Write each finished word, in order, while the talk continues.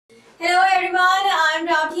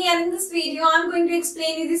and in this video I'm going to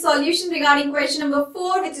explain you the solution regarding question number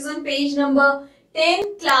 4, which is on page number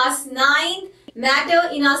 10, class 9, matter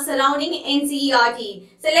in our surrounding NCERT.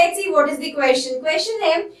 So let's see what is the question. Question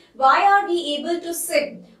है, why are we able to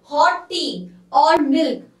sip hot tea or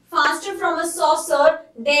milk faster from a saucer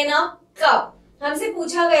than a cup? हमसे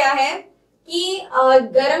पूछा गया है कि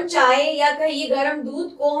गर्म चाय या कहिए गर्म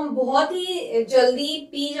दूध को हम बहुत ही जल्दी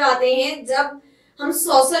पी जाते हैं जब हम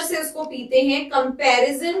सॉसर से उसको पीते हैं,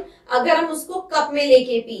 कंपैरिजन अगर हम उसको कप में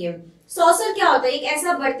लेके पिए। सॉसर क्या होता है? एक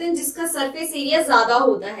ऐसा बर्तन जिसका सरफेस एरिया ज्यादा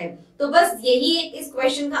होता है। तो बस यही एक इस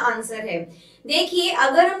क्वेश्चन का आंसर है। देखिए,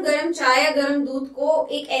 अगर हम गर्म चाय या गर्म दूध को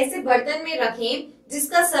एक ऐसे बर्तन में रखें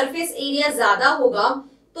जिसका सरफेस एरिया ज्यादा होगा,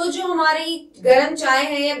 तो जो हमारी गर्म चाय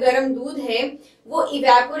है या गर्म दूध है वो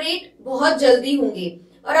इवेपोरेट बहुत जल्दी होंगे,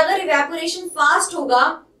 और अगर इवेपोरेशन फास्ट होगा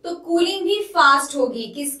तो कूलिंग भी फास्ट होगी।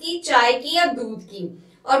 किसकी? चाय की या दूध की।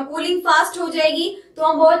 और कूलिंग फास्ट हो जाएगी तो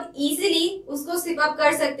हम बहुत इजीली उसको सिप अप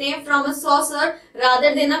कर सकते हैं from a saucer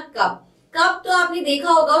rather than a cup. Cup तो आपने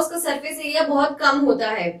देखा होगा उसका सरफेस एरिया बहुत कम होता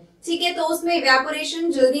है, ठीक है, तो उसमें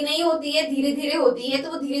इवेपोरेशन जल्दी नहीं होती है, धीरे धीरे होती है,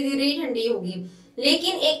 तो वो धीरे धीरे ही ठंडी होगी।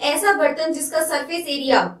 लेकिन एक ऐसा बर्तन जिसका सरफेस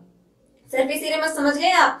एरिया मत समझ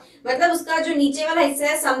गए आप, मतलब उसका जो नीचे वाला हिस्सा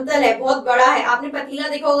है समतल है, बहुत बड़ा है। आपने पतीला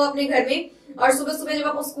देखा होगा अपने घर में, और सुबह सुबह जब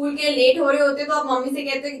आप स्कूल के लिए लेट हो रहे होते हो तो आप मम्मी से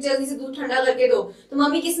कहते हो कि जल्दी से दूध ठंडा करके दो, तो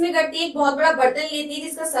मम्मी किस में करती है? एक बहुत बड़ा बर्तन लेती है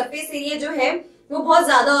जिसका सरफेस एरिया जो है वो बहुत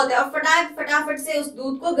ज्यादा होता है, और फटाफट से उस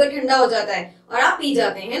दूध को ठंडा हो जाता है और आप पी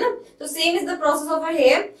जाते हैं, है ना। तो same is the process of a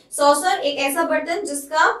hair saucer, एक ऐसा बर्तन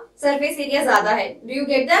जिसका सरफेस एरिया ज्यादा है। Do you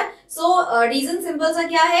get that? So reason simple सा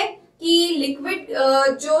क्या है कि लिक्विड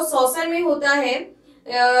जो सॉसर में होता है,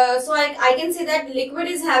 so I can say that liquid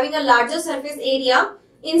is having a larger surface area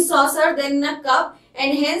in saucer than in a cup,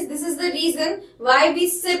 and hence this is the reason why we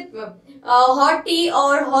sip hot tea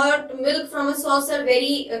or hot milk from a saucer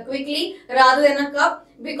very quickly rather than a cup,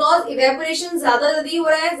 because evaporation ज्यादा जल्दी हो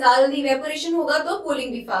रहा है, ज्यादा जल्दी evaporation होगा तो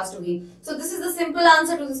cooling भी fast होगी। So this is the simple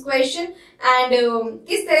answer to this question, and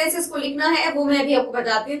किस तरह से इसको लिखना है वो मैं अभी आपको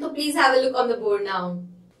बताती हूँ, तो please have a look on the board now.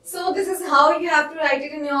 So this is how you have to write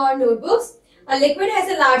it in your notebooks. A liquid has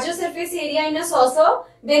a larger surface area in a saucer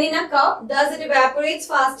than in a cup. Thus, it evaporates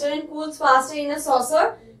faster and cools faster in a saucer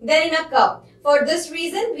than in a cup. For this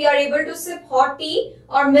reason, we are able to sip hot tea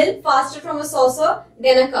or milk faster from a saucer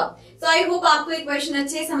than a cup. So, I hope आपको ये question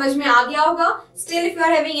अच्छे समझ में आ गया होगा. Still, if you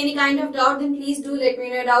are having any kind of doubt, then please do let me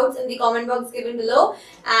know your doubts in the comment box given below.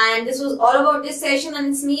 And this was all about this session.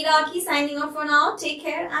 And it's me, Rakhi, signing off for now. Take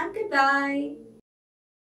care and goodbye.